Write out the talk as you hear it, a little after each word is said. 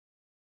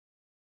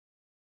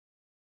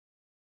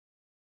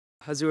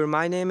Hazur,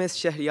 my name is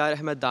Shahriyar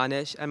Ahmed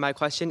Danish, and my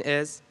question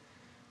is,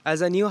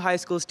 as a new high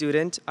school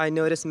student, I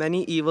notice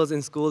many evils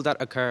in school that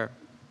occur.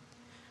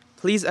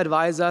 Please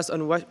advise us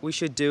on what we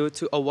should do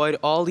to avoid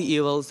all the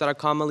evils that are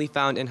commonly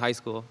found in high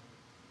school.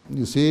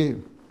 You see,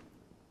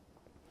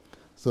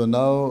 so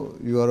now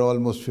you are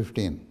almost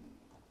 15,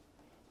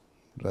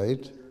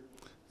 right?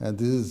 And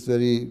this is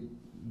very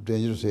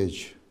dangerous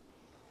age.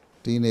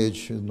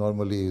 Teenage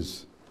normally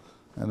is.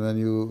 And when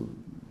you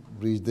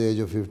reach the age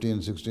of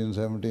 15, 16,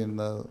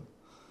 17,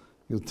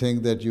 you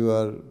think that you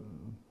are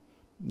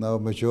now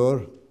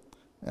mature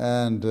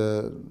and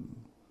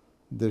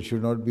there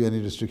should not be any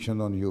restriction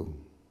on you.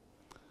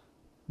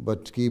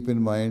 But keep in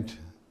mind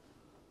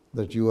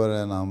that you are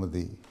an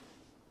Ahmadi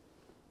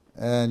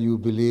and you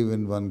believe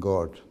in one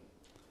God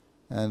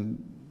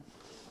and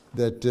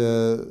that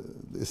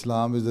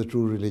Islam is the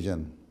true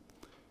religion.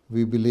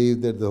 We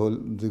believe that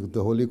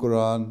the Holy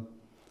Quran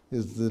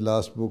is the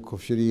last book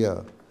of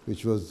Sharia,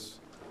 which was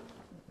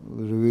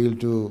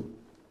revealed to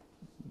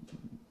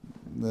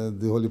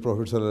the Holy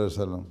Prophet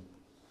ﷺ,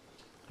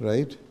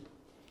 right?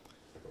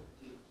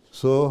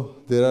 So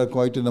there are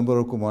quite a number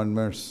of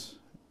commandments.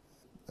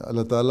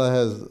 Allah Ta'ala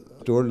has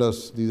told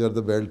us these are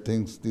the bad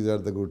things, these are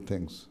the good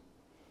things,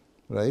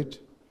 right?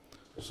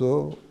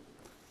 So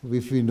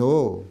if we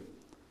know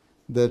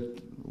that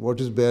what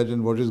is bad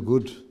and what is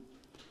good,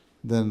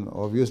 then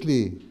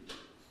obviously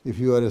if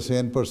you are a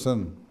sane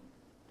person,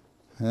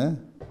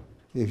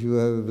 if you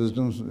have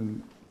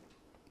wisdom,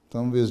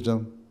 some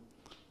wisdom,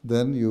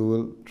 then you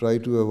will try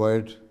to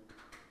avoid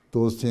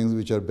those things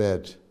which are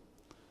bad,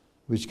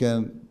 which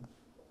can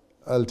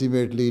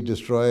ultimately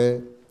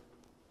destroy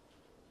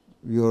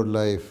your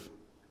life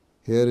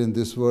here in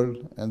this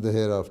world and the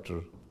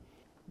hereafter.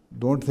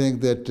 Don't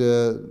think that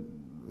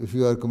if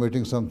you are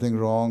committing something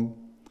wrong,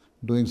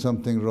 doing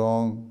something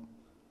wrong,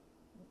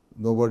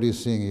 nobody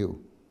is seeing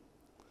you.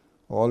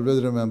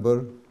 Always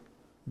remember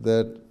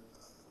that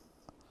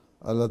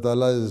Allah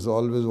Ta'ala is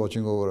always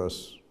watching over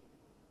us.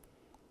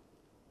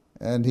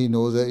 And He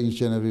knows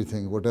each and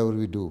everything, whatever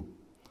we do.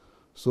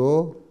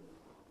 So,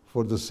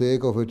 for the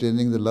sake of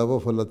attaining the love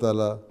of Allah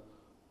Ta'ala,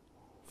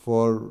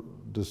 for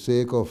the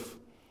sake of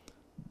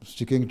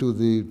sticking to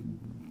the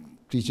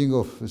teaching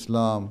of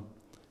Islam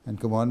and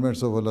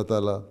commandments of Allah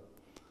Ta'ala,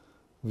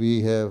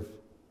 we have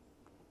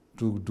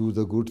to do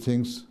the good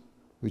things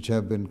which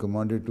have been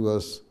commanded to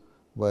us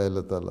by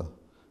Allah Ta'ala.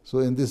 So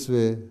in this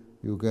way,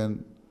 you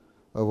can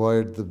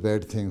avoid the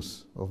bad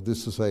things of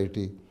this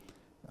society,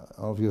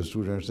 of your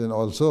students. And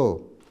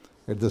also,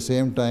 at the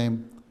same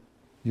time,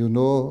 you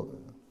know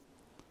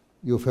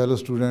your fellow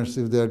students,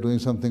 if they are doing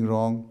something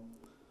wrong,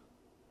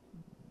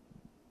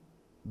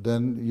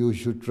 then you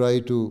should try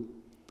to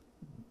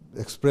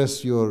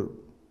express your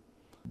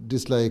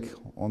dislike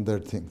on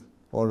that thing.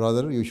 Or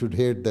rather, you should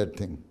hate that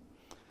thing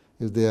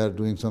if they are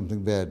doing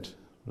something bad,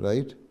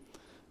 right?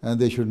 And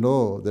they should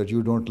know that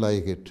you don't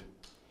like it.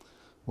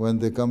 When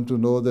they come to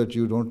know that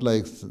you don't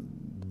like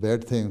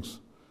bad things,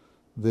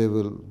 they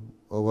will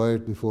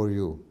avoid before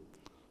you.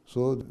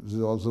 So this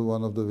is also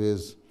one of the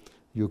ways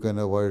you can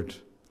avoid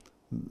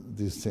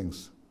these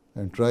things.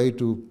 And try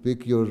to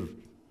pick your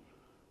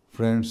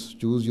friends,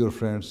 choose your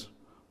friends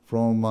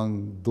from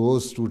among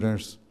those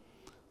students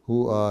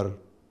who are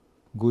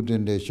good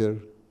in nature,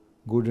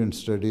 good in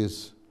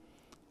studies,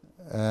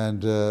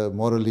 and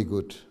morally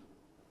good.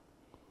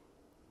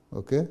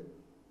 Okay?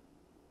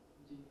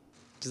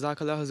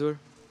 Jazakallah, Hazur.